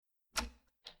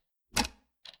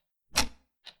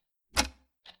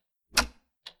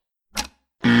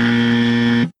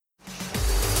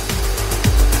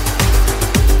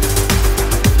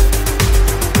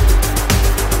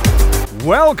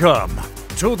Welcome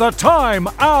to the Time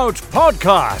Out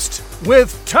Podcast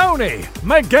with Tony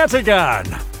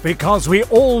McGettigan, because we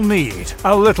all need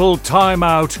a little time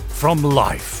out from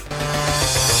life.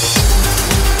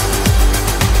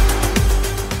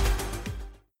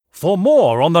 For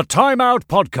more on the Time Out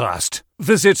Podcast,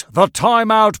 visit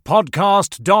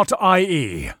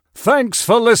thetimeoutpodcast.ie. Thanks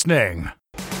for listening.